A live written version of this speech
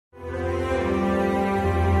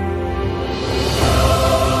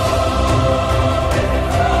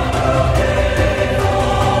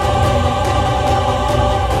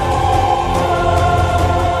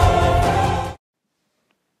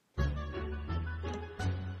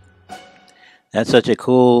That's such a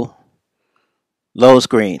cool low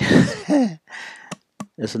screen.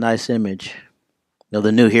 It's a nice image of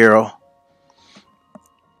the new hero.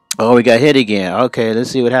 Oh, we got hit again. Okay,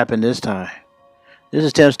 let's see what happened this time. This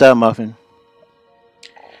is Tim Muffin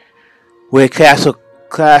with Castle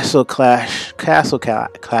Clash.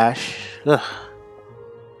 Ugh.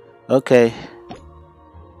 Okay,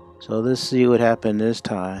 so let's see what happened this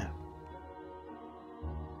time.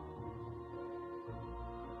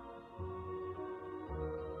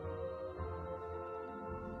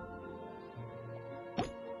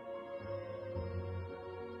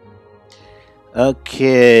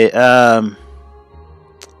 Okay,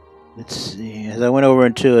 let's see. As I went over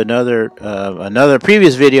into another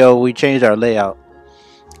previous video, we changed our layout.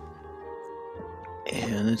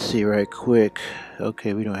 And let's see right quick.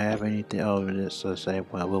 Okay, we don't have anything over this. So say,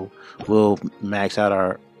 well, we'll max out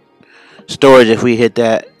our storage if we hit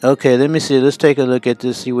that. Okay, let me see. Let's take a look at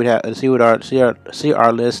this. See what see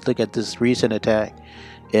our list. Look at this recent attack,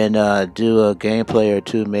 and do a gameplay or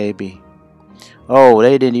two maybe. Oh,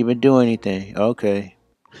 they didn't even do anything. Okay,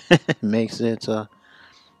 makes sense. I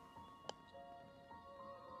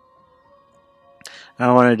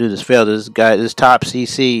don't want to do this fail. This top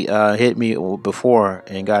CC hit me before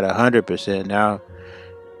and got 100%. Now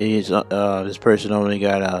this person only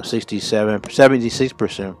got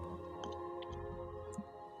 76%.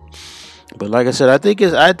 But like I said, I think the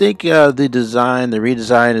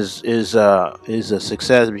redesign is a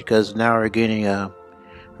success because now we're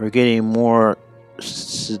getting more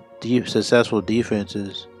successful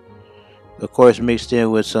defenses. Of course, mixed in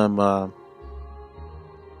with some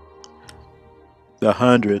the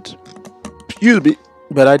hundreds. Excuse me.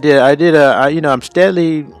 But I'm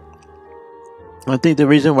steadily. I think the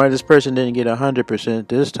reason why this person didn't get 100%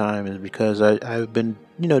 this time is because I've been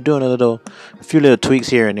doing a few little tweaks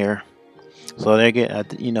here and there. So they get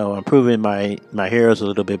improving my heroes a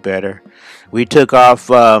little bit better. We took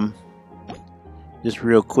off just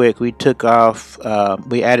real quick. We took off.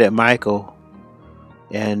 We added Michael,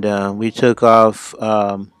 and we took off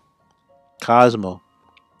Cosmo.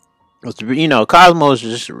 Cosmo is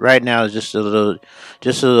just right now is just a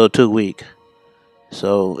little too weak.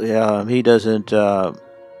 So he doesn't.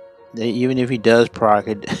 Even if he does proc,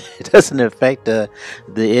 it doesn't affect the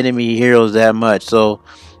enemy heroes that much. So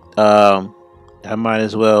I might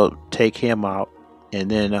as well take him out, and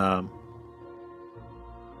then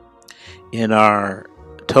in our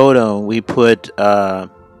totem we put Walla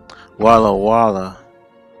Walla.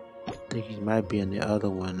 I think he might be in the other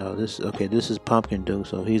one. No, this is Pumpkin Duke,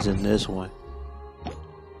 so he's in this one.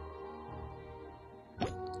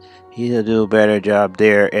 He'll do a better job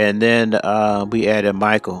there. And then we added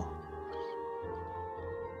Michael.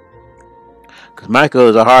 Because Michael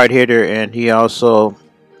is a hard hitter and he also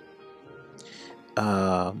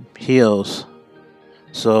heals.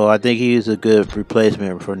 So I think he's a good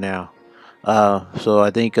replacement for now. So I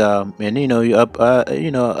think, and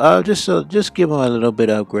just give him a little bit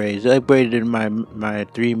of upgrades. I upgraded my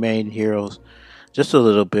three main heroes just a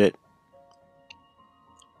little bit.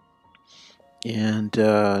 And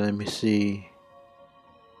let me see.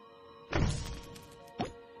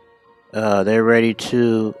 They're ready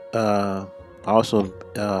to also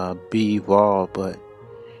be evolved, but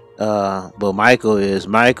Michael is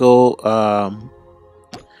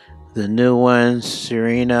the new ones,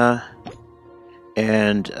 Serena,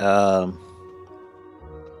 and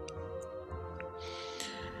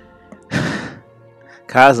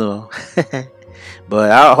Cosmo.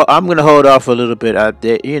 But I'm gonna hold off a little bit.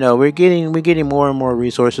 We're getting more and more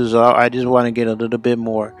resources. I just want to get a little bit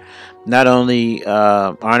more, not only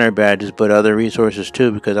honor badges but other resources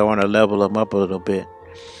too, because I want to level them up a little bit.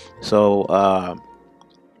 So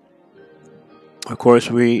of course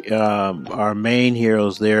our main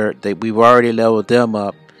heroes we've already leveled them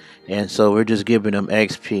up, and so we're just giving them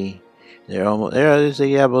XP. They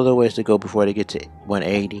have a little ways to go before they get to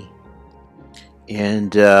 180,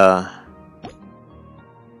 and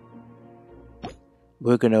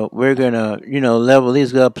we're gonna level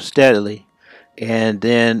these up steadily, and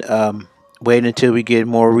then wait until we get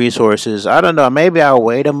more resources. I don't know, maybe I'll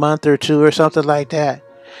wait a month or two or something like that.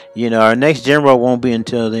 Our next general won't be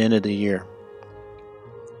until the end of the year.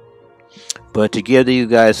 But to give you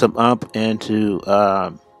guys some and to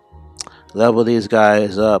level these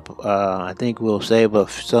guys up, I think we'll save up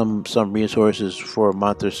some resources for a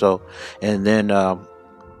month or so, and then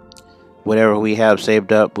whatever we have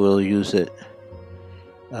saved up, we'll use it.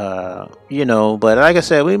 But like I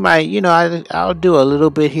said, we might, I'll do a little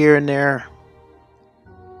bit here and there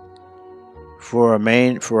for our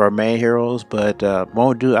main heroes, but I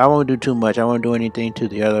won't do too much. I won't do anything to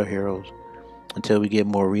the other heroes until we get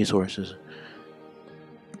more resources.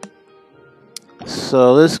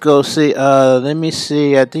 So let's go see. Let me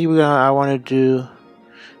see. I think I want to do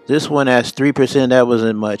this one as 3%. That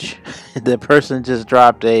wasn't much. The person just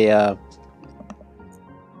dropped a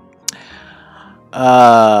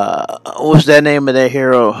what's that name of that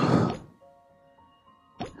hero?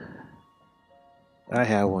 I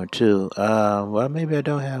have one too. Well, maybe I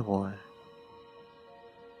don't have one.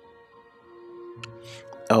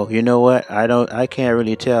 Oh, you know what? I can't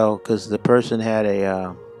really tell because the person had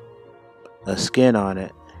a skin on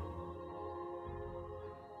it.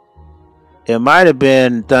 It might have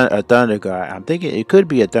been a Thunder God. I'm thinking it could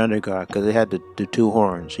be a Thunder God because it had the two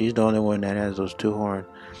horns. He's the only one that has those two horns.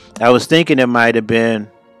 I was thinking it might have been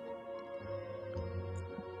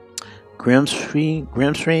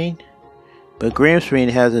Grimscreen, but Grimscreen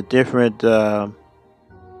has a different.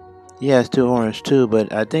 He has two horns too,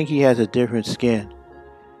 but I think he has a different skin.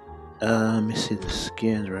 Let me see the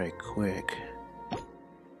skins right quick.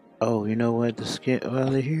 Oh, you know what? The skin.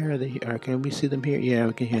 Well, they're here. Can we see them here? Yeah,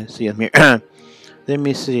 we can see them here. Let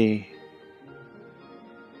me see.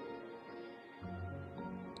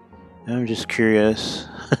 I'm just curious.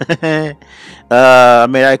 I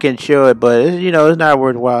mean, I can show it, but you know, it's not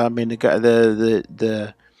worthwhile. I mean,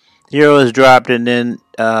 the hero is dropped, and then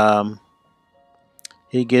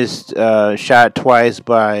he gets shot twice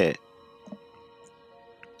by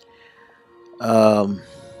the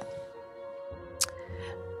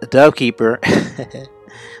Dovekeeper.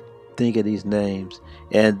 Think of these names,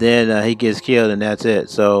 and then he gets killed, and that's it.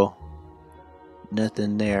 So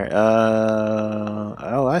nothing there.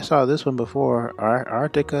 Oh, I saw this one before.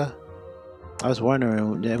 Arctica. I was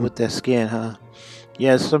wondering with that skin, huh?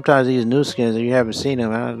 Yeah, sometimes these new skins, if you haven't seen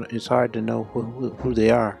them, it's hard to know who they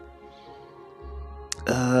are.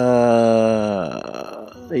 Oh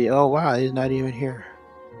wow, he's not even here.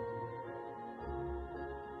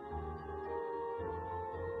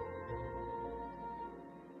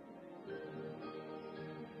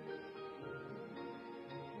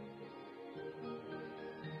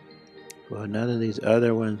 Well, none of these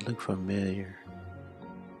other ones look familiar.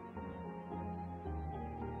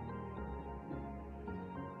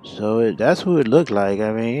 So that's who it looked like.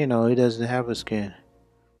 I mean, you know, he doesn't have a skin.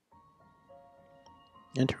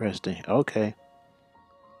 Interesting. Okay.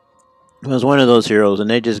 It was one of those heroes, and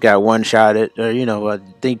they just got one shot at, you know, I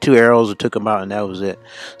think 2 arrows took him out, and that was it.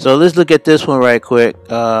 So let's look at this one right quick.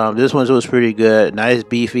 This one was pretty good. Nice,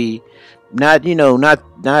 beefy. Not, you know, not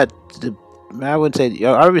the, I wouldn't say,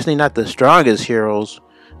 obviously not the strongest heroes,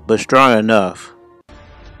 but strong enough.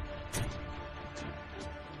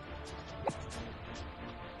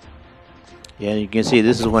 Yeah, you can see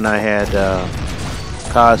this is when I had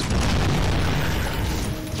Cosmo.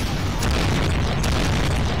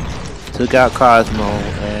 Took out Cosmo,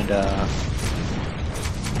 and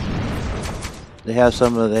they have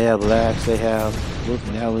they have lax, they have, whoop,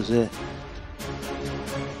 and that was it.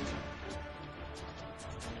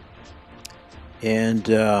 And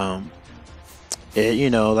you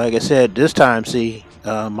know, like I said, this time, see,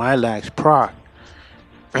 my lax proc.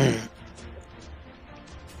 And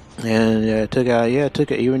even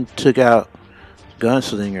took out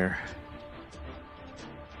Gunslinger.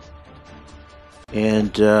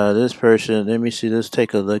 And this person, let me see, let's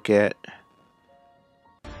take a look at.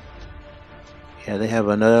 Yeah, they have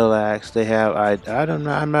another lax. They have, I don't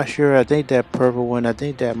know, I'm not sure. I think that purple one, I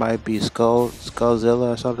think that might be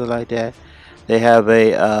Skullzilla or something like that. They have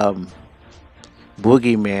a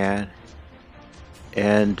Boogeyman.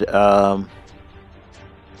 And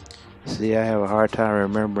see, I have a hard time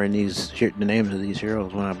remembering the names of these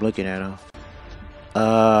heroes when I'm looking at them.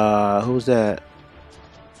 Who's that?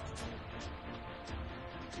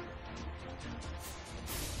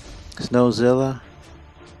 Snowzilla.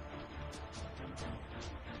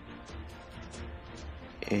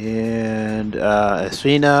 And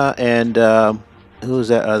Asfina, and who's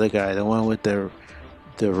that other guy? The one with the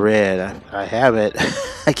red. I have it.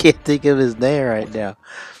 I can't think of his name right now.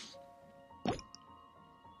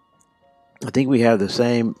 I think we have the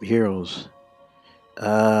same heroes.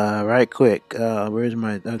 Right quick. Where's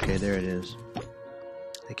my... Okay, there it is.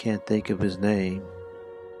 I can't think of his name.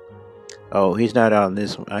 Oh, he's not on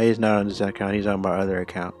this one. He's not on this account. He's on my other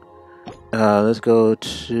account. Let's go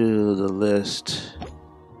to the list.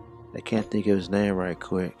 I can't think of his name right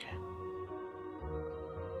quick.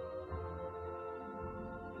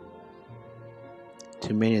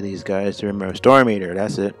 Too many of these guys to remember. Storm Eater,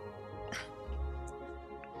 that's it.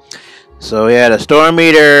 So yeah, the Storm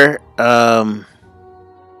Eater, a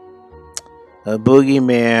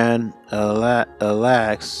Boogeyman, a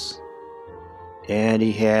Lax, and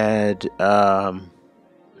he had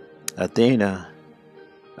Athena.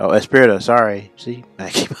 Oh, Espirita, sorry. See, I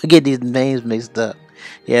keep getting these names mixed up.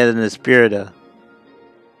 Yeah, an Espirita.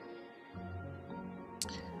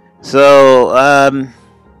 So,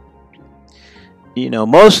 you know,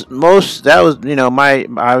 most that was, you know, my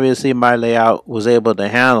obviously my layout was able to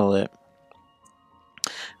handle it.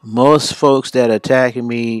 Most folks that attacking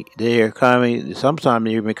me, they are coming. Sometimes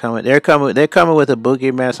they're even coming. They're coming with a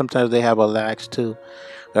boogeyman. Sometimes they have a lax too,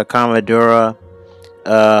 a Commodora,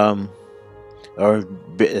 um, or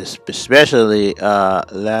especially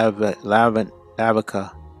Lavica,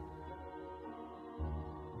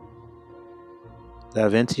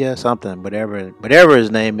 Laventia, something, whatever his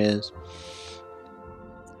name is.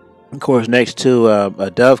 Of course, next to a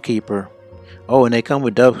Dove Keeper. Oh, and they come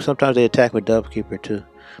with Dove. Sometimes they attack with Dove Keeper too.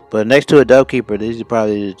 But next to a Dove Keeper, these are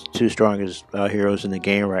probably the two strongest heroes in the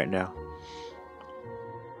game right now.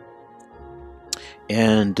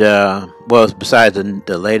 And well, besides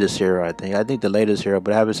the latest hero, I think the latest hero,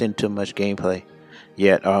 but I haven't seen too much gameplay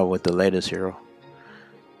yet with the latest hero.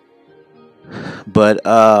 But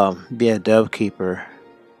yeah, Dove Keeper.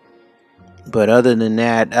 But other than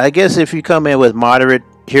that, I guess if you come in with moderate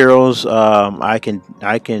heroes,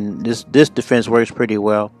 this defense works pretty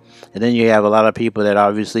well. And then you have a lot of people that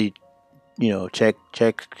obviously, you know, checks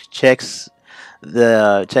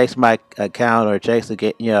my account or checks the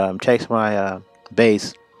game, checks my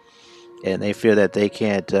base, and they feel that they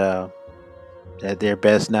can't, that they're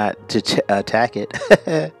best not to attack it.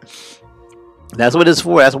 That's what it's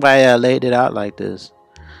for. That's why I laid it out like this.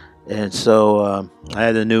 And so I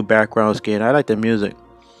had a new background skin. I like the music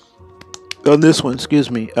on this one. Excuse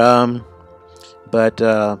me. But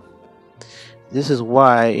this is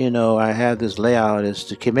why, you know, I have this layout is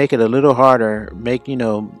to make it a little harder.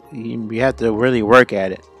 You have to really work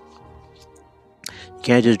at it. You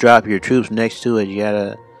can't just drop your troops next to it. You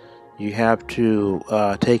have to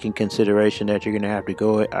take in consideration that you're gonna have to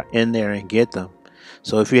go in there and get them.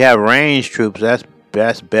 So if you have ranged troops, that's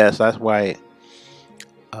best. That's why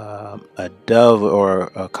a Dove or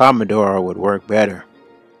a Commodore would work better.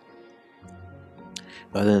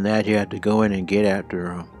 Other than that, you have to go in and get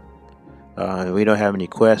after them. We don't have any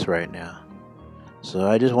quests right now, so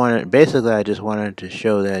I just wanted to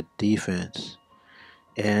show that defense.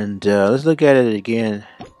 And let's look at it again.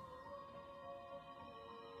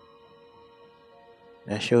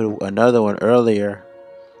 I showed another one earlier,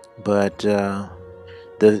 but the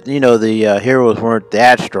heroes weren't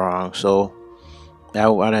that strong, so I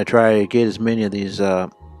want to try to get as many of these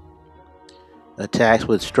attacks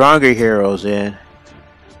with stronger heroes in.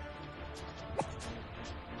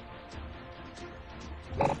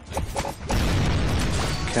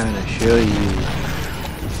 Kind of show you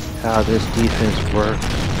how this defense works.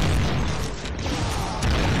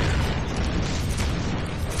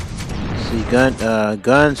 See, what's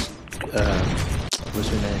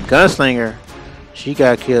her name? Gunslinger. She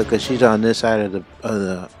got killed because she's on this side of the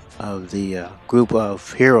group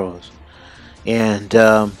of heroes, and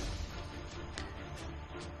Dove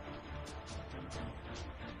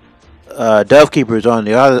Keeper is on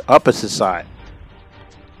the opposite side.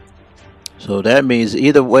 So that means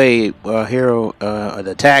either way, the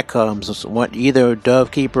attack comes. Either Dove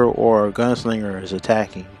Keeper or Gunslinger is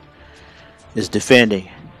attacking, is defending,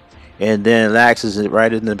 and then Lax is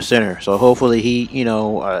right in the center. So hopefully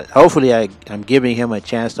I'm giving him a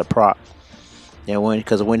chance to proc. And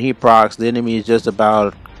because when he procs, the enemy is just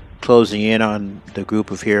about closing in on the group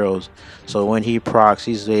of heroes. So when he procs,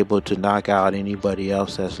 he's able to knock out anybody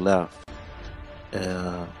else that's left.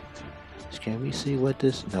 Can we see what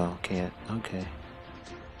this? No, can't. Okay.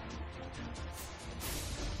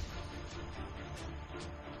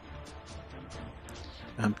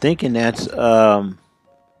 I'm thinking that's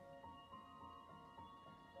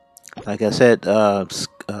like I said, the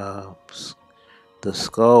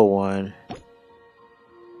skull one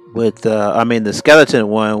with the skeleton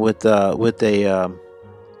one with a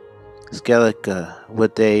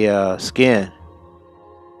skin,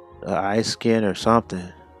 eye skin or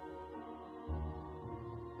something.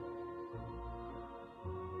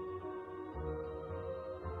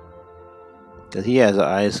 Cause he has an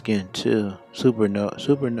ice skin too.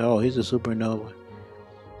 Supernova. He's a supernova.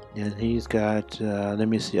 And he's got. Let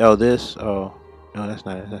me see. Oh, this. Oh, no, that's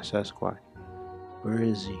not it. That's Sasquatch. Where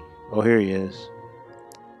is he? Oh, here he is.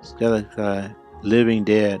 Skeleton, Living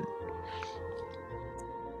Dead.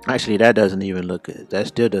 Actually, that doesn't even look. That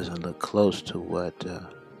still doesn't look close to what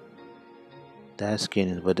that skin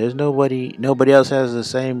is. But there's nobody. Nobody else has the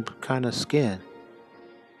same kind of skin.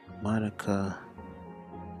 Monica.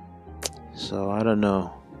 So I don't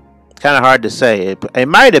know. Kind of hard to say. It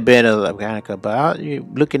might have been a Lavanica, but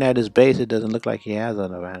looking at his base, it doesn't look like he has a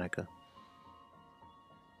Lavanica.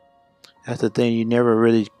 That's the thing. You never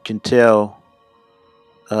really can tell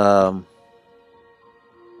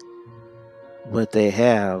what they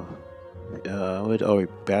have.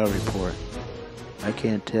 Battle report. I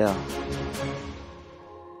can't tell.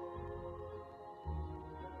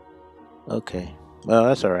 Okay. Well,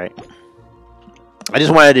 that's all right. I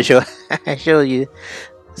just wanted to show you.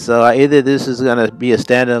 So either this is gonna be a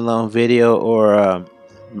standalone video, or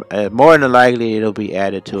more than likely it'll be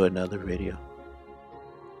added to another video.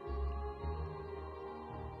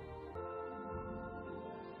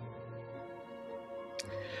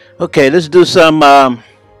 Okay, let's do some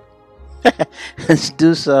let's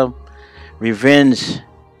do some revenge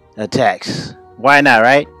attacks. Why not,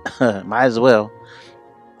 right? Might as well.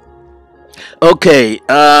 Okay,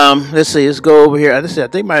 let's see. Let's go over here. I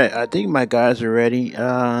think my guys are ready.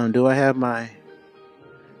 Do I have my?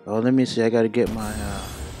 Oh, let me see. I got to get my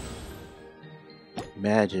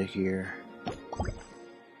magic here.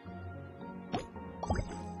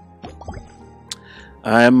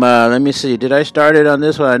 Let me see. Did I start it on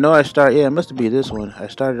this one? I know I start. Yeah, it must be this one. I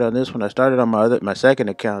started on this one. I started on my second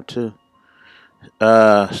account too.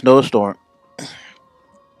 Snowstorm.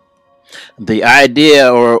 The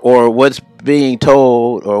idea, or what's being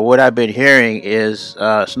told, or what I've been hearing, is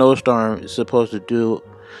Snowstorm is supposed to do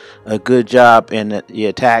a good job in the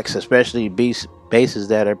attacks, especially bases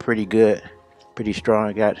that are pretty good, pretty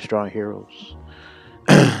strong, got strong heroes.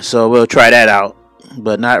 So we'll try that out,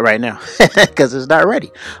 but not right now because it's not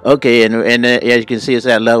ready. Okay, and as you can see, it's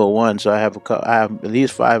at level 1, so I have at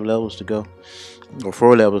least 5 levels to go, or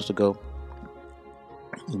 4 levels to go.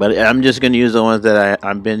 But I'm just gonna use the ones that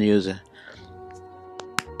I've been using.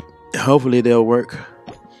 Hopefully they'll work.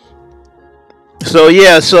 So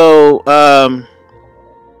yeah,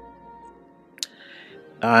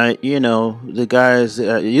 you know, the guys,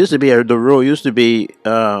 it used to be the rule used to be,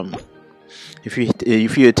 if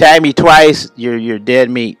you attack me twice, you're dead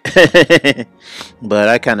meat. But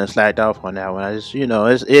I kind of slacked off on that one. I just, you know,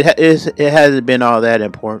 it hasn't been all that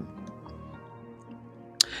important.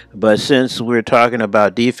 But since we're talking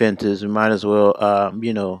about defenses, we might as well,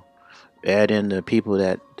 you know, add in the people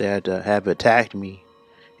that have attacked me,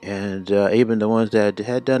 and even the ones that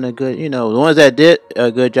had done a good, you know, the ones that did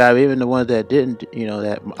a good job, even the ones that didn't, you know,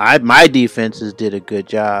 that my defenses did a good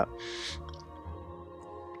job.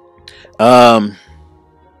 But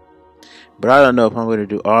I don't know if I'm going to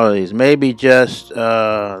do all of these. Maybe just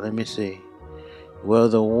let me see. Well,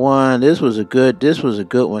 this was a good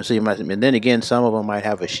one. See, and then again, some of them might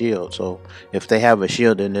have a shield. So if they have a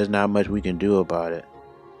shield, then there's not much we can do about it.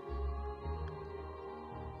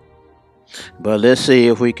 But let's see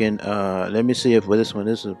if we can. Let me see if this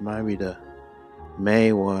might be the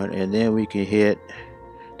main one, and then we can hit.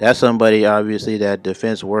 That's somebody obviously that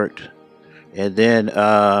defense worked, and then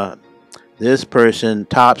this person,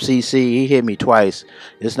 top CC, he hit me twice.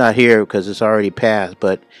 It's not here because it's already passed,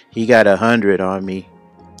 but he got 100 on me,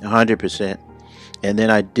 100%. And then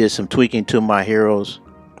I did some tweaking to my heroes,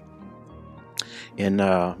 and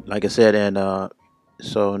like I said, and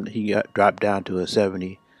so he dropped down to a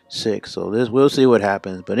 76. So we'll see what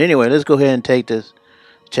happens. But anyway, let's go ahead and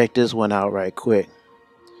check this one out right quick.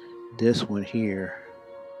 This one here.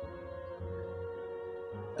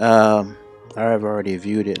 I've already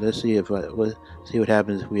viewed it. Let's see see what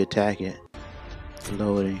happens if we attack it.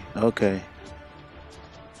 Loading. Okay.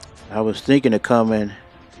 I was thinking of coming.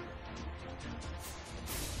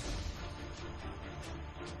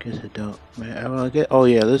 Guess it don't. Man, oh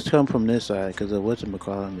yeah, let's come from this side because of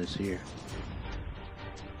whatchamacallit is here.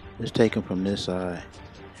 Let's take him from this side.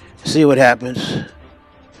 See what happens.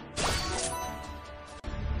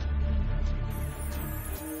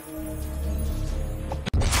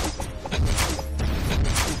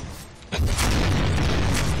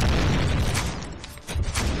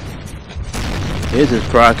 His is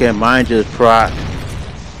procking, mine just proc.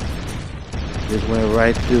 Just went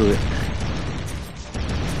right through it.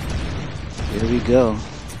 Here we go.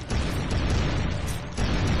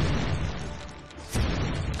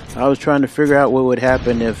 I was trying to figure out what would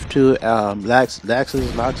happen if two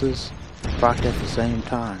Laxes procced at the same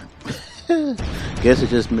time. Guess it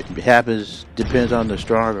just happens, depends on the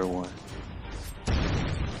stronger one.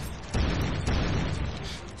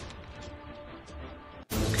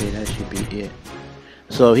 Okay, that should be it.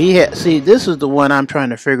 So he had, see, this is the one I'm trying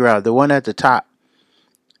to figure out. The one at the top.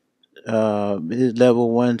 His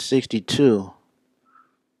level 162. Of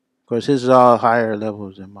course, his is all higher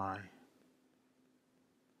levels than mine.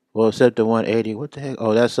 Well, except the 180. What the heck?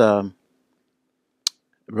 Oh, that's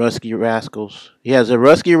Rusky Rascals. He has a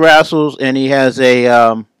Rusky Rascals and he has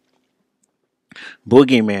a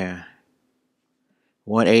Boogeyman.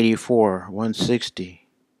 184, 160.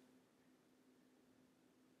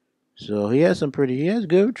 So he has he has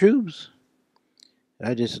good troops.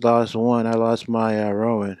 I just lost one. I lost my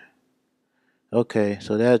Rowan. Okay,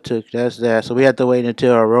 so that's that. So we have to wait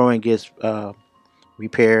until our Rowan gets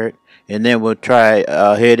repaired, and then we'll try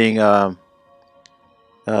hitting top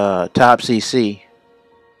CC.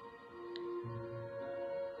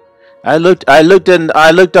 I looked on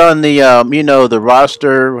the the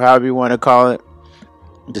roster, however you want to call it,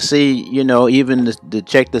 to see even to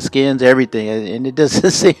check the skins, everything, and it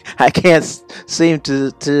doesn't seem, I can't seem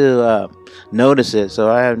to notice it. So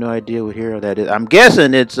I have no idea what hero that is. I'm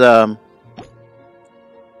guessing it's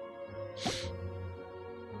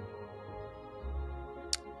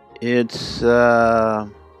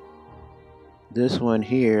this one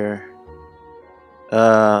here,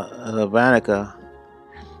 Vanica.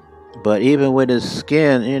 But even with his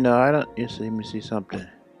skin, I don't. You see, let me see something.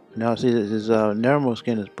 Now, see, his normal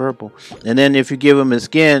skin is purple, and then if you give him his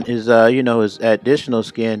skin, his his additional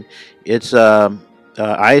skin, it's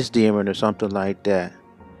ice demon or something like that.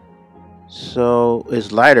 So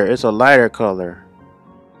it's lighter. It's a lighter color.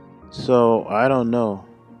 So I don't know.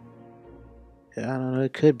 I don't know.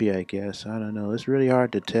 It could be, I guess. I don't know. It's really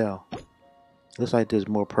hard to tell. Looks like there's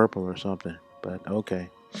more purple or something. But okay.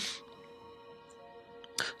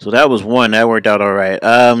 So that was one that worked out all right.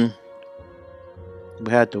 We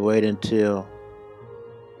had to wait until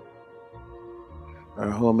our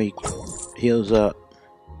homie heals up.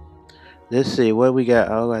 Let's see what we got.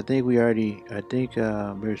 Oh, I think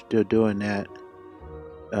we're still doing that.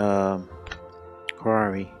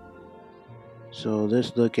 Quarry. So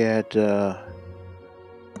let's look at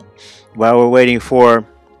while we're waiting for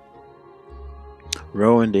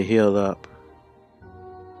Rowan to heal up.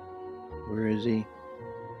 Where is he?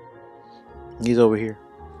 He's over here.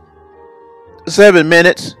 7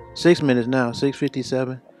 minutes. 6 minutes now.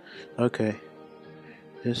 6:57. Okay.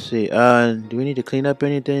 Let's see. Do we need to clean up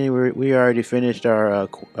anything? We already finished our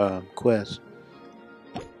quest.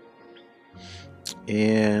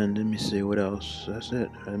 And let me see what else. That's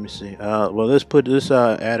it. Let me see. Well, let's put this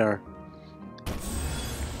at our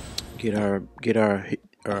get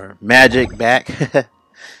our magic back.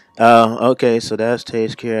 Okay, so that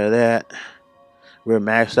takes care of that. We're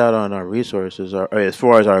maxed out on our resources, or as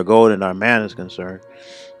far as our gold and our mana is concerned.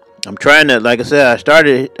 I'm trying to, like I said, I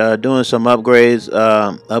started doing some upgrades,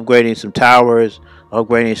 upgrading some towers,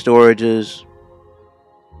 upgrading storages.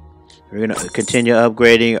 We're gonna continue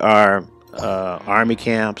upgrading our army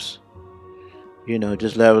camps.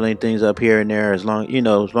 Just leveling things up here and there. As long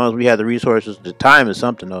as we have the resources. The time is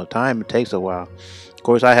something though. Time, it takes a while. Of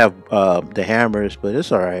course, I have the hammers, but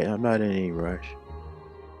it's all right. I'm not in any rush.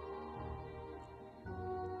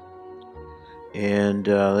 And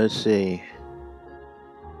let's see.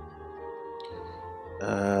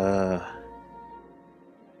 No,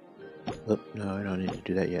 I don't need to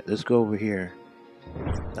do that yet. Let's go over here.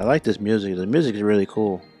 I like this music. The music is really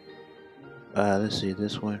cool. Let's see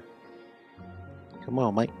this one. Come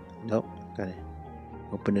on, Mike. Nope. Gotta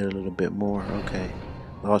open it a little bit more. Okay.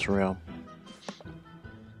 Lost Realm.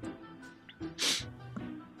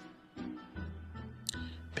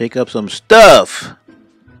 Pick up some stuff.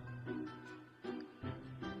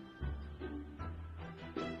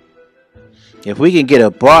 If we can get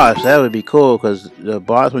a boss, that would be cool. Because the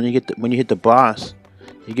boss, when you hit the boss,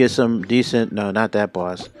 you get some decent. No, not that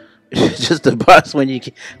boss. Just the boss when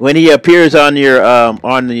he appears on your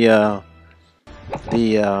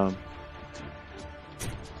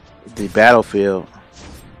the battlefield.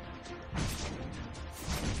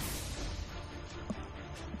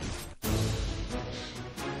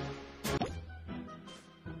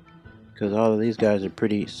 Because all of these guys are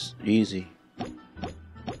pretty easy.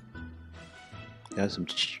 Got some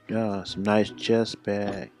nice chest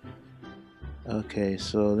bag. Okay,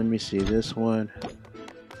 so let me see this one.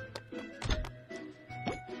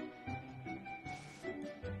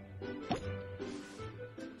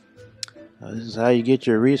 This is how you get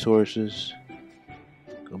your resources.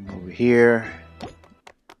 Come over here.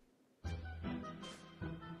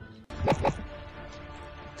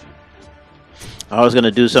 I was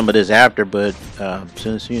gonna do some of this after, but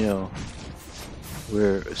since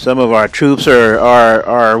some of our troops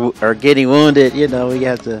are getting wounded, we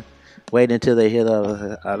have to wait until they heal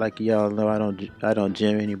up. Like y'all know, I don't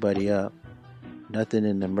gem anybody up. Nothing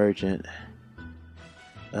in the merchant.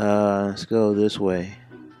 Let's go this way.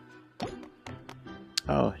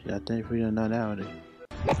 Oh, I think we done that already.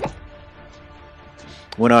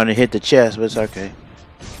 Went on and hit the chest, but it's okay.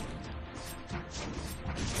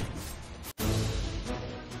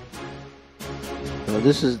 Well,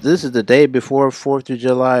 this is the day before 4th of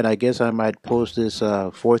July, and I guess I might post this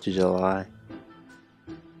 4th of July.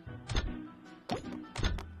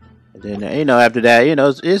 Then after that,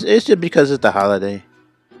 it's just because it's the holiday.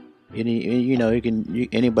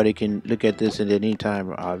 Anybody can look at this at any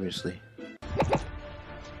time, obviously.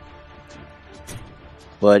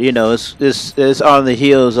 But it's on the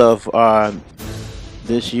heels of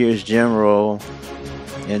this year's general,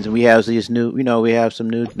 and we have these new, we have some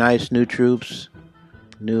nice new troops,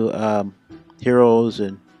 new heroes,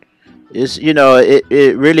 and it's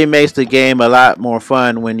it really makes the game a lot more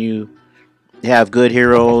fun when you have good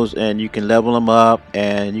heroes and you can level them up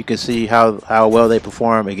and you can see how well they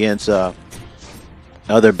perform against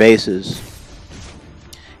other bases,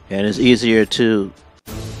 and it's easier to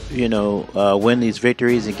win these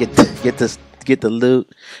victories and get the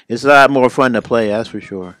loot. It's a lot more fun to play, that's for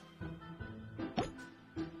sure.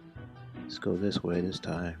 Let's go this way this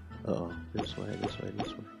time. Uh-oh, this way.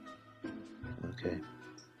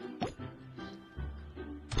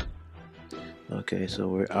 Okay, so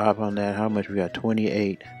we're up on that. How much we got?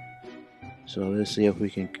 28. So let's see if we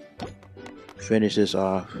can finish this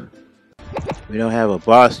off. We don't have a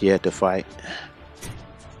boss yet to fight.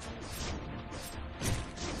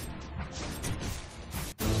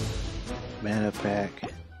 Mana pack.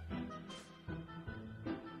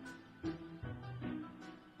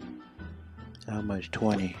 How much?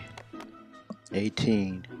 20.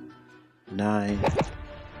 18. 9.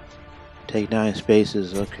 Take 9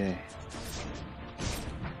 spaces. Okay.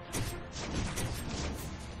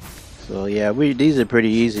 So yeah, these are pretty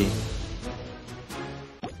easy.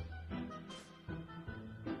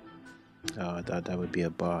 Oh, I thought that would be a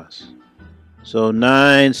boss. So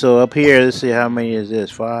 9. So up here, let's see how many is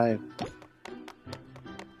this? 5.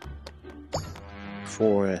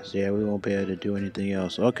 4. Yeah, we won't be able to do anything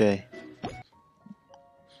else. Okay.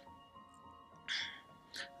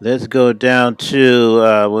 Let's go down to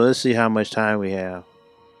well, let's see how much time we have.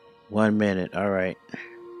 1 minute. All right.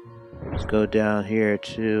 Let's go down here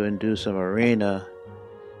too and do some arena,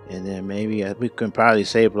 and then maybe we can probably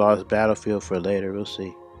save Lost Battlefield for later. We'll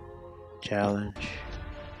see. Challenge.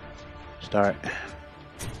 Start.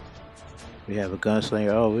 We have a gunslinger.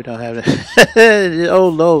 Oh, we don't have that. Oh,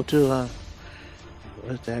 low too, huh?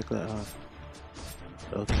 What's that?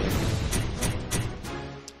 Okay.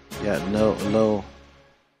 Yeah, no low.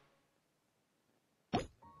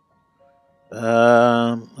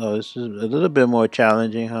 Oh, this is a little bit more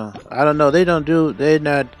challenging, huh? I don't know. They're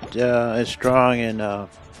not as strong in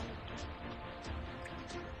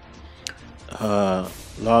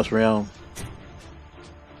Lost Realm.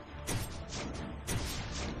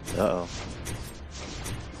 Uh-oh.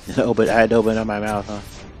 Oh, but I had to open up my mouth, huh?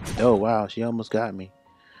 Oh, wow. She almost got me.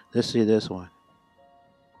 Let's see this one.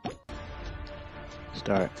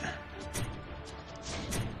 Start.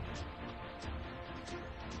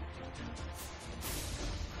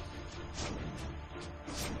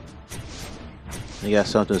 I got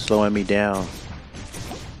something slowing me down.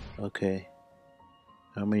 Okay.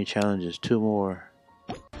 How many challenges? 2 more.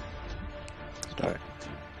 Start.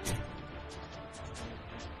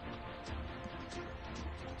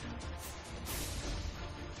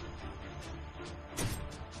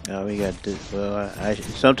 Oh, we got this. Well,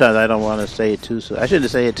 sometimes I don't want to say it too soon. I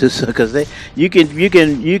shouldn't say it too soon because you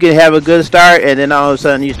can have a good start and then all of a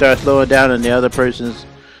sudden you start slowing down and the other person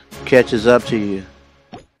catches up to you.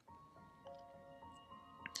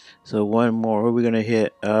 So 1 more. What are we gonna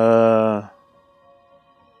hit?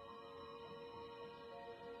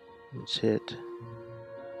 Let's hit.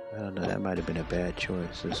 I don't know. That might have been a bad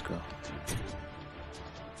choice. Let's go.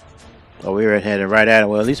 Oh, we were headed right at him.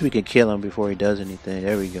 Well, at least we can kill him before he does anything.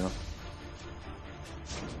 There we go.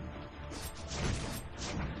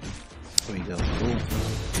 There we go. Cool.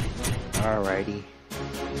 Alrighty.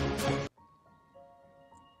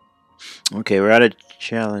 Okay, we're out of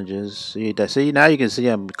challenges. See, now you can see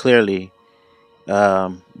him clearly.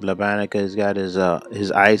 Labanica has got his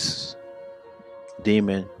ice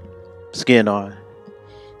demon skin on.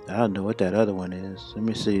 I don't know what that other one is. Let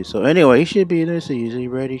me see. So anyway, he should be. Let's see. Is he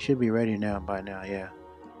ready? Should be ready now. By now, yeah.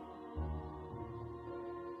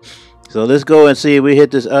 So let's go and see if we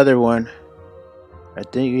hit this other one. I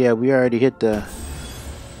think we already hit the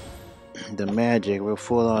magic. We're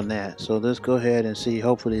full on that. So let's go ahead and see.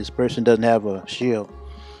 Hopefully this person doesn't have a shield.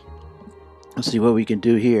 Let's see what we can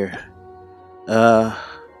do here.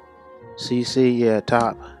 CC, yeah,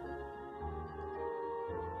 top.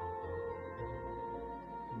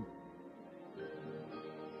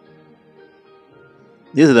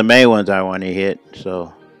 These are the main ones I want to hit.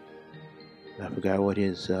 So I forgot what he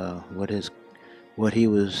was.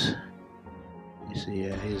 You see,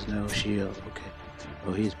 yeah, he's no shield. Okay.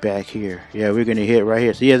 Oh, he's back here. Yeah, we're gonna hit right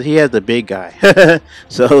here. So he has the big guy.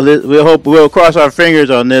 So we'll cross our fingers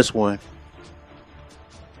on this one.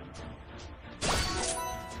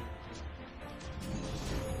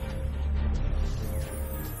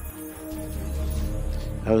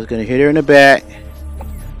 I was gonna hit her in the back.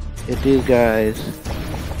 Hit these guys.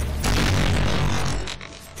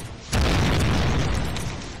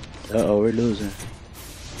 Uh-oh, we're losing.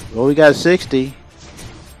 Well, we got 60.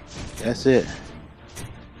 That's it.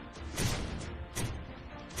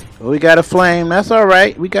 Well, we got a flame. That's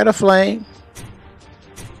alright. We got a flame.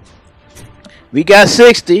 We got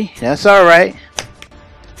 60. That's alright.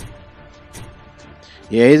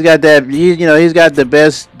 Yeah, he's got that. He's got the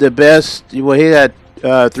best. Well, he got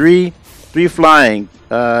three flying.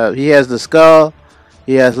 He has the skull.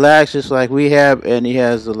 He has lax just like we have, and he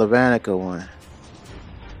has the Levanica one.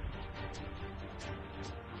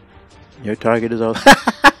 Your target is over.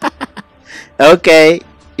 Okay.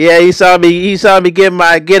 Yeah, he saw me get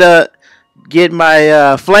my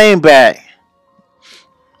flame back.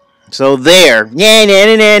 So there.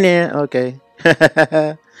 Okay.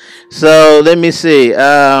 So let me see.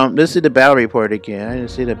 Let's see the battle report again. I didn't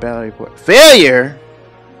see the battle report. Failure.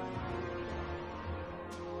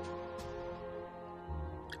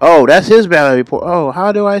 Oh, that's his battle report. Oh,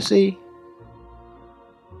 how do I see?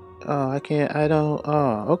 Oh, I can't. I don't.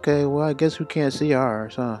 Oh, okay. Well, I guess we can't see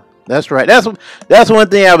ours, huh? That's right. That's one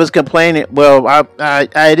thing I was complaining. Well,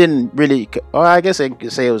 I didn't really. Oh, I guess I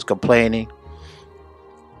could say it was complaining.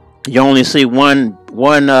 You only see one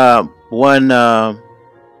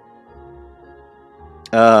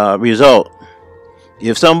result.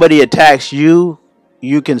 If somebody attacks you,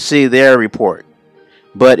 you can see their report.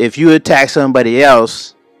 But if you attack somebody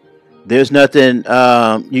else, there's nothing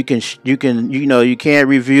you can't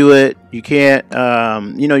review it. You can't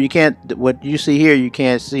you can't, what you see here, you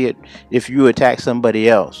can't see it if you attack somebody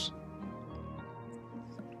else.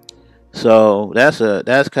 So that's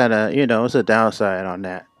kind of, it's a downside on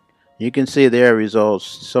that. You can see their results,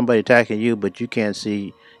 somebody attacking you, but you can't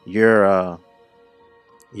see your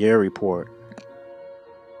report.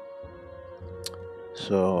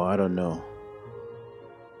 So I don't know.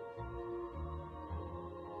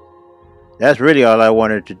 That's really all I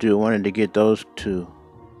wanted to do. I wanted to get those two.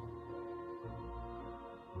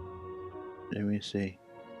 Let me see.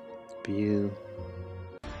 View.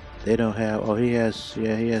 They don't have. Oh, he has.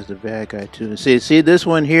 Yeah, he has the bad guy too. See this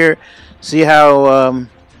one here. See how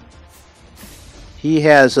he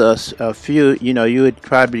has a few. You would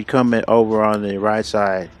probably come over on the right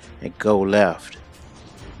side and go left,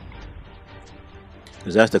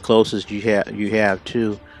 because that's the closest you have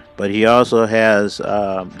to. But he also has,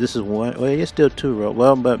 this is one, well, it's still 2 rows,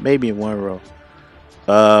 well, but maybe in 1 row,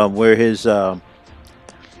 where his archer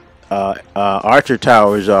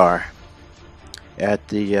towers are at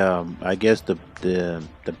the, I guess the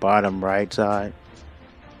bottom right side.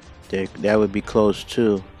 That would be close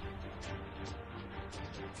too.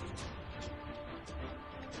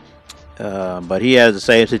 But he has the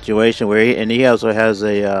same situation where he also has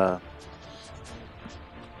a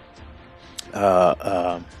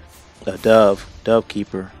dove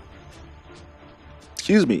keeper.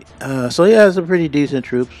 Excuse me. So he has some pretty decent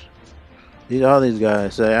troops. All these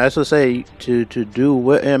guys. I also say to do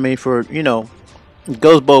what, I mean, for it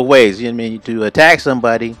goes both ways. I mean, to attack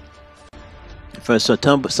somebody, for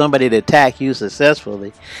somebody to attack you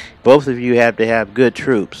successfully, both of you have to have good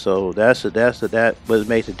troops. So that's what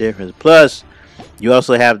makes a difference. Plus, you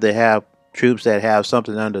also have to have troops that have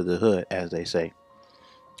something under the hood, as they say.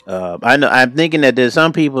 I know. I'm thinking that there's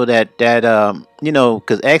some people that because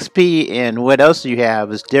XP and what else you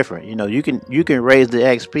have is different. You can raise the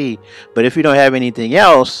XP, but if you don't have anything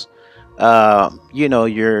else, your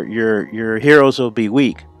heroes will be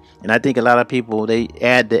weak. And I think a lot of people, they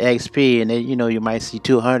add the XP and they, you might see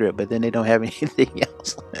 200, but then they don't have anything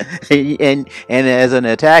else. and as an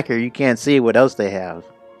attacker, you can't see what else they have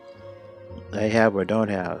or don't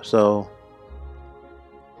have. So.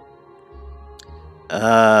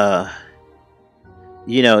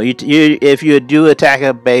 If you do attack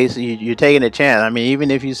a base, you're taking a chance. I mean, even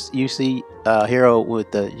if you see a hero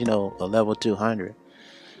with a level 200,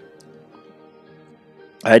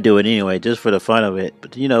 I do it anyway just for the fun of it.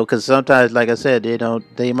 But because sometimes, like I said,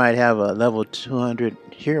 they might have a level 200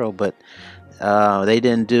 hero, but they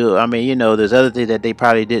didn't do. I mean, there's other things that they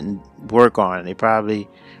probably didn't work on. They probably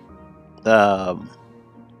the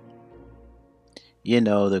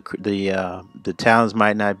talents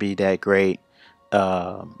might not be that great.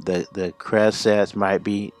 The crest sets might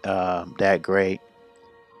be that great.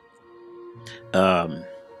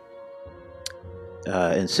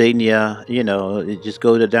 Insignia, it just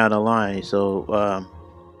goes down the line. So,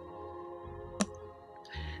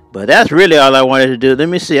 but that's really all I wanted to do. Let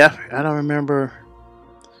me see. I don't remember.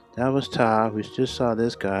 That was top. We just saw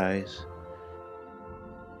this guy's.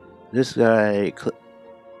 This guy.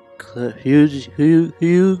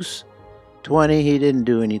 Hughes. 20, he didn't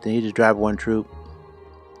do anything. He just dropped one troop.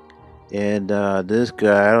 And this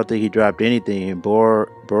guy, I don't think he dropped anything.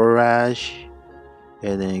 Borage.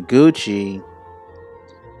 And then Gucci,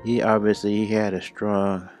 he obviously had a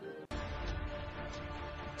strong.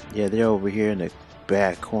 Yeah, they're over here in the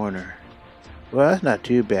back corner. Well, that's not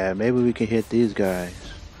too bad. Maybe we can hit these guys.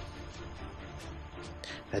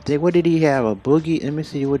 I think, what did he have? A boogie? Let me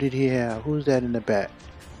see, what did he have? Who's that in the back?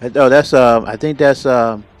 Oh, that's I think that's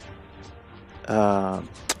what's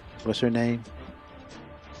her name?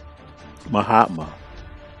 Mahatma.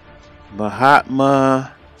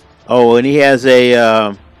 Oh, and he has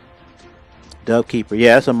a Dove Keeper.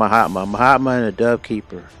 Yeah, that's a Mahatma. Mahatma and a Dove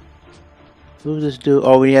Keeper. Who's this dude?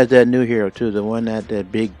 Oh, he has that new hero too. The one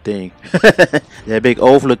that big thing, that big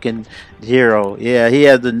oaf-looking hero. Yeah, he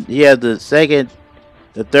has the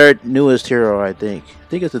third newest hero. I think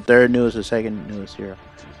it's the third newest or second newest hero.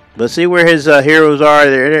 But see where his heroes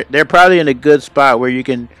are. They're probably in a good spot where you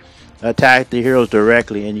can attack the heroes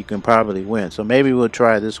directly and you can probably win. So maybe we'll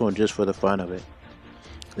try this one just for the fun of it.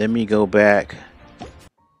 Let me go back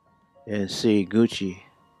and see Gucci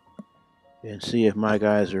and see if my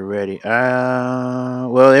guys are ready.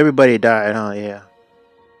 Well, everybody died, huh? Yeah.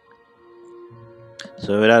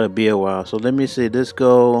 So that'll be a while. So let me see. Let's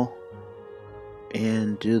go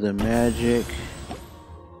and do the magic.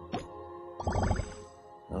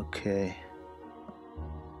 Okay.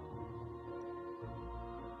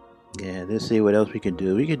 Yeah, let's see what else we can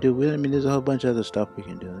do. I mean, there's a whole bunch of other stuff we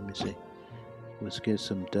can do. Let me see. Let's get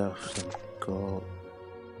some stuff, some gold,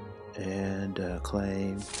 and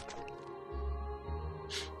claim.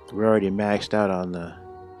 We're already maxed out on the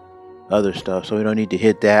other stuff, so we don't need to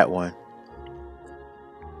hit that one.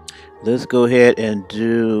 Let's go ahead and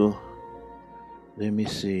do. Let me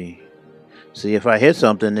see. See if I hit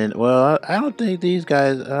something. Then, well, I don't think these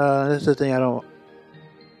guys. That's the thing. I don't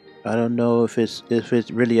know if it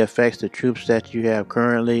really affects the troops that you have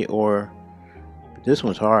currently, or this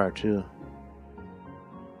one's hard too.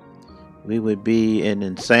 We would be an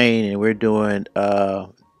insane, and we're doing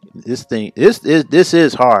this thing. This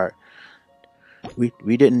is hard.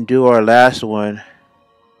 We didn't do our last one.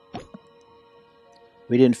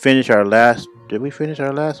 We didn't finish our last. Did we finish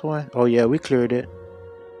our last one? Oh yeah, we cleared it.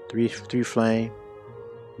 Three flame.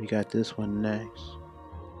 We got this one next.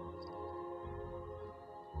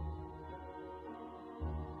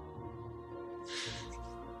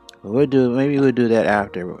 Maybe we'll do that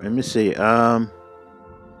after. Let me see. Because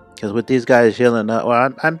with these guys healing up,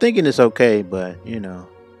 well, I'm thinking it's okay, but you know,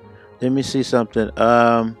 let me see something.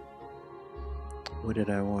 What did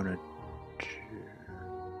I want to do?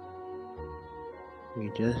 We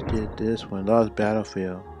just did this one. Lost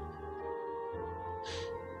battlefield.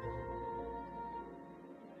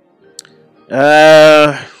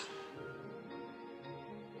 I've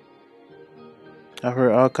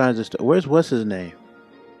heard all kinds of stuff. What's his name?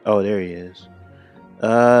 Oh, there he is.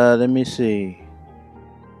 Let me see.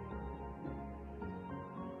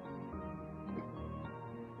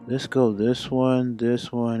 Let's go this one,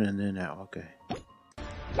 and then that. Okay.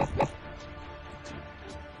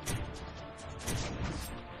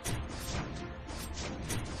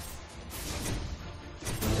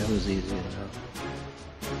 That was easy enough.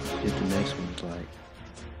 Get the next one's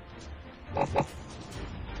like.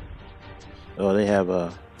 Oh, they have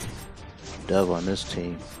a Dove on this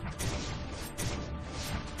team.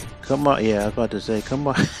 Come on, yeah, I was about to say, come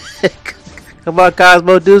on. Come on,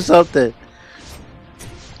 Cosmo, do something.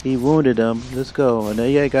 He wounded him. Let's go. And there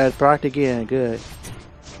you got procced again. Good.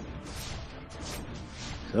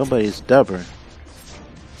 Somebody's stubborn.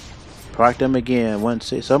 Procced him again.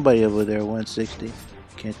 160. Somebody over there. 160.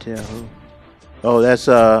 Can't tell who. Oh, that's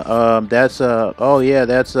oh yeah,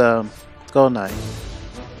 that's Skull Knight.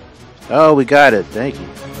 Oh, we got it. Thank you.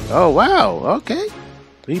 Oh wow. Okay.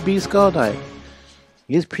 We beat Skull Knight.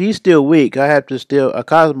 He's still weak. I have to still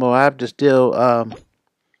Cosmo. I have to still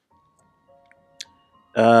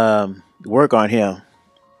work on him.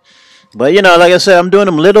 But you know, like I said, I'm doing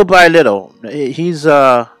him little by little. He's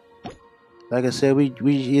like I said,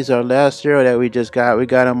 he's our last hero that we just got. We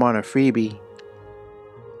got him on a freebie.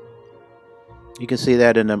 You can see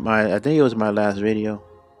that in I think it was my last video.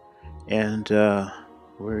 And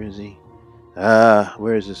where is he?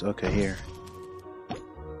 Where is this? Okay, here.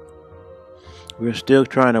 We're still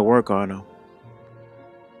trying to work on him.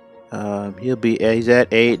 He's at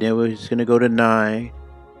 8, then we're just gonna go to 9.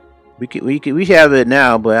 We have it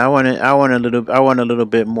now, but I want a little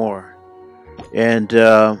bit more, and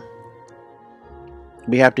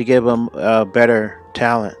we have to give him better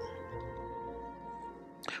talent.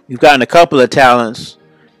 We've gotten a couple of talents,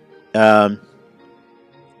 but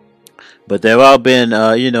But they've all been,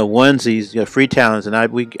 you know, onesies, you know, free talents, and I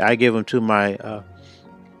give them to my,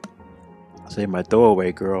 say my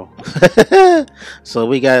throwaway girl. So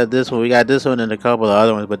we got this one, and a couple of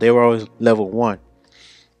other ones, but they were always level 1.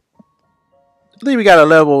 I think we got a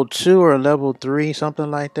level 2 or a level 3, something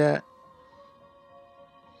like that.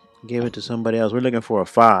 Give it to somebody else. We're looking for a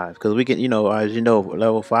 5 because we can, you know, as you know,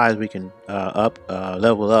 level 5s we can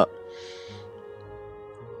level up.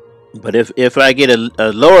 But if I get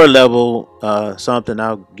a lower level something,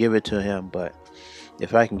 I'll give it to him. But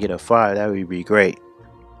if I can get a 5, that would be great.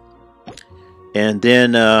 And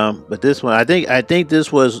then, but this one, I think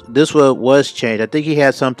this one was changed. I think he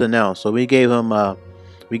had something else, so we gave him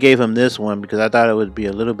this one because I thought it would be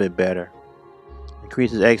a little bit better.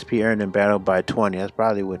 Increases XP earned in battle by 20. That's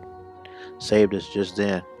probably what saved us just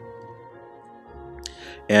then.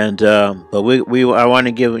 And but I want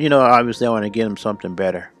to give, you know, obviously I want to give him something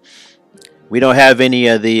better. We don't have any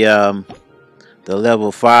of the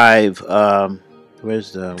level 5.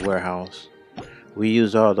 Where's the warehouse? We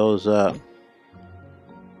use all those up.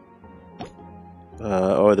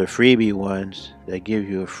 Or the freebie ones that give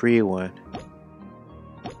you a free one.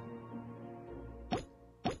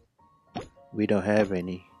 We don't have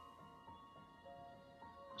any.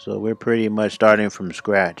 So we're pretty much starting from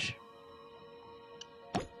scratch.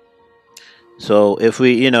 So if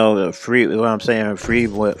we, you know, free, what I'm saying, free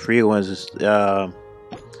ones is, they're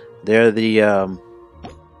the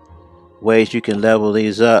ways you can level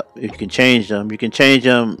these up. You can change them. You can change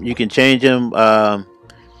them.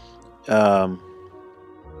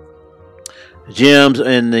 Gems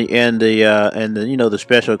and the you know, the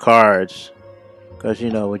special cards, because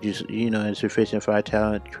you know what you know, insufficient 5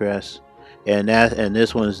 talent crest, and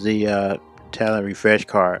this one's the talent refresh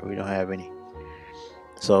card. We don't have any.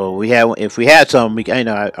 So if we had some, you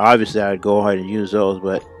know, obviously I'd go ahead and use those,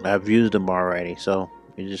 but I've used them already. So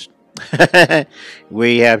we just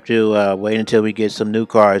we have to wait until we get some new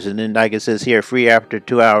cards, and then like it says here, free after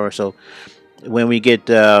 2 hours. So when we get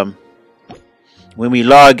when we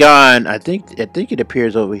log on, I think it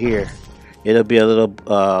appears over here. It'll be a little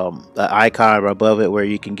icon above it where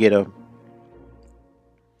you can get a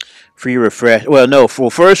free refresh. Well, no,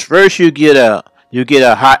 first you get a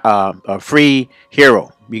free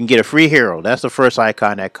hero. You can get a free hero. That's the first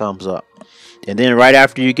icon that comes up, and then right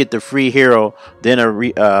after you get the free hero, then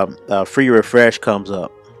a free refresh comes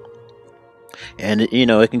up. And you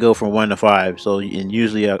know, it can go from 1 to 5. So, and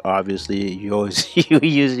usually, obviously, you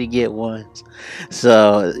usually get ones.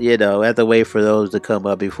 So you know, we have to wait for those to come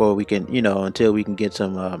up before we can, you know, until we can get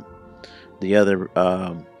some the other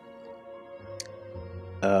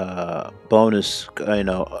bonus, you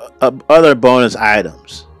know, other bonus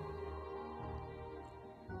items.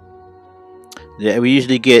 Yeah, we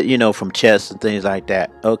usually get, you know, from chests and things like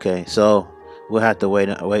that. Okay, so we'll have to wait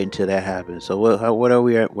until that happens. So what are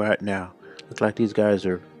we at right now? Looks like these guys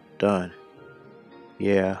are done.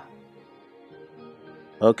 Yeah.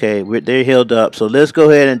 Okay, they're healed up. So let's go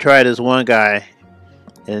ahead and try this one guy,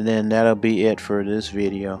 and then that'll be it for this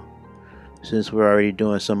video, since we're already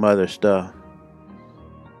doing some other stuff.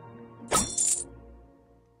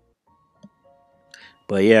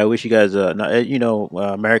 But yeah, I wish you guys you know,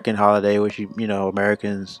 American holiday. Wish you know,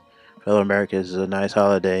 Americans, fellow Americans, a nice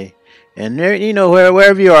holiday. And there, you know,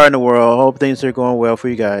 wherever you are in the world, hope things are going well for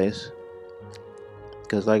you guys.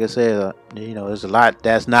 Because like I said, you know, there's a lot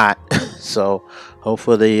that's not. So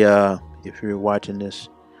hopefully, if you're watching this,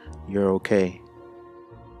 you're okay.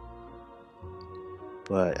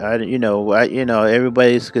 But you know,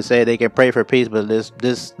 everybody could say they can pray for peace, but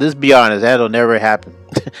let's be honest, that'll never happen.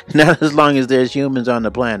 Not as long as there's humans on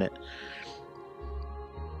the planet.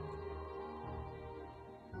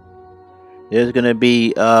 There's gonna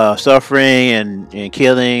be suffering and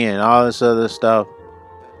killing and all this other stuff.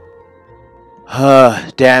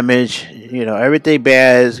 Damage, you know, everything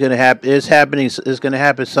bad is gonna happen. It's gonna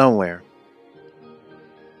happen somewhere,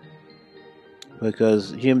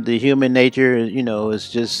 because the human nature, you know, is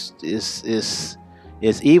just is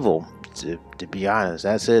evil. To be honest,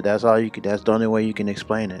 that's it. That's all you can. That's the only way you can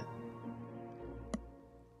explain it.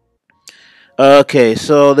 Okay,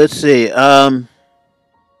 so let's see.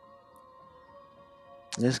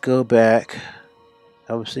 Let's go back.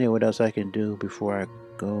 I was seeing what else I can do before I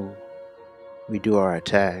go. We do our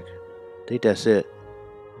attack. I think that's it.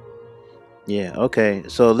 Yeah, okay.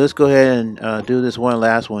 So let's go ahead and do this one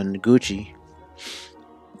last one, Gucci.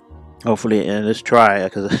 Hopefully, and let's try,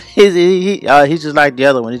 because he's just like the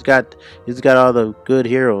other one. He's got all the good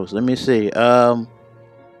heroes. Let me see.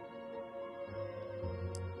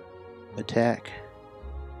 Attack.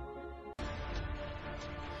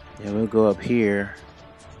 Yeah, we'll go up here.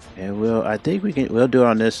 And I think we'll do it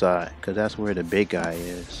on this side because that's where the big guy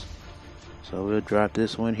is. So we'll drop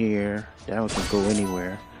this one here. That one can go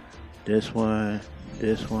anywhere. This one,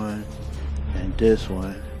 and this one.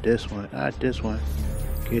 Not this one.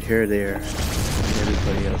 Get her there. Get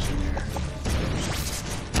everybody else in there.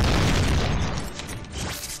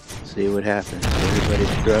 See what happens. Everybody's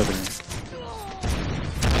struggling.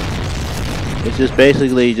 It's just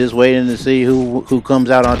basically just waiting to see who comes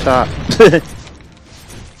out on top.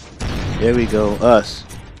 There we go, us.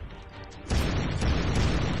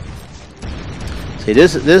 See,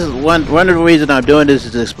 this is one of the reasons I'm doing this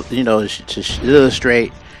is to, you know, to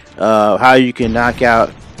illustrate how you can knock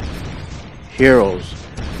out heroes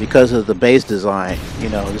because of the base design. You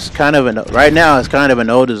know, it's kind of right now it's kind of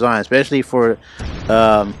an old design, especially for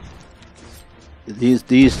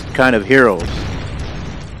these kind of heroes,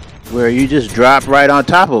 where you just drop right on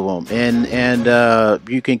top of them and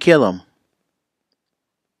you can kill them.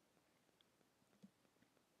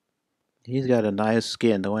 He's got a nice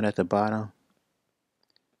skin, the one at the bottom.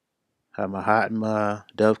 Mahatma,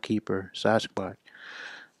 Dovekeeper, Sasquatch.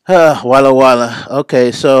 Walla Walla.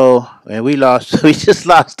 Okay, so and we just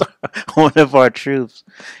lost one of our troops.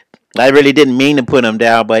 I really didn't mean to put him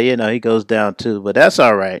down, but you know he goes down too. But that's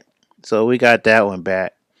all right. So we got that one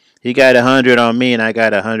back. He got 100 on me, and I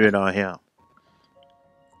got 100 on him.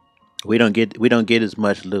 We don't get as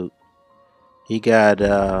much loot. He got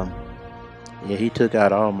yeah, he took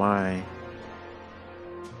out all mine.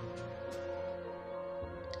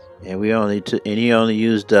 And he only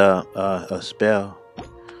used a spell,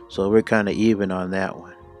 so we're kind of even on that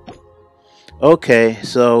one. Okay,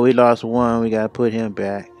 so we lost one. We gotta put him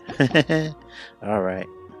back. All right.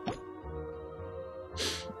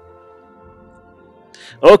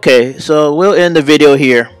 Okay, so we'll end the video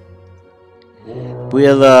here.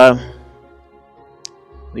 We'll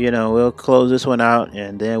you know, we'll close this one out,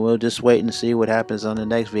 and then we'll just wait and see what happens on the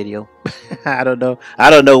next video. I don't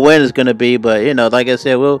know when it's gonna be, but you know, like I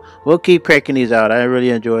said, we'll keep cracking these out. I really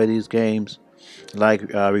enjoy these games, like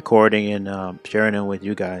recording and sharing them with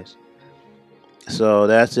you guys. So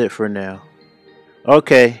that's it for now.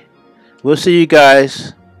 Okay, we'll see you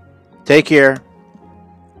guys. Take care,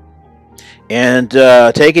 and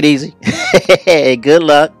take it easy. Good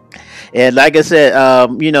luck. And like I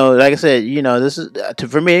said, you know, this is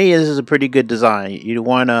for me. This is a pretty good design. You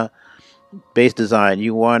wanna base design.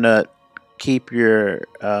 You wanna keep your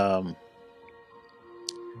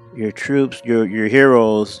troops, your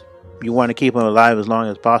heroes. You want to keep them alive as long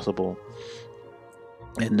as possible,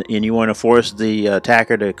 and you want to force the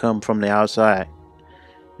attacker to come from the outside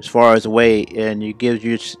as far as away, and you give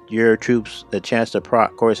your troops a chance to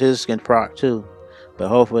proc. Of course, his can proc too. But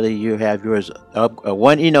hopefully you have yours up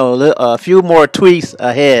one, you know, a few more tweaks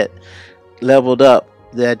ahead, leveled up,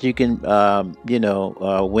 that you can, you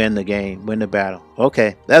know, win the game, win the battle.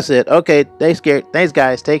 Okay, that's it. Okay, thanks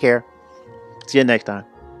guys. Take care. See you next time.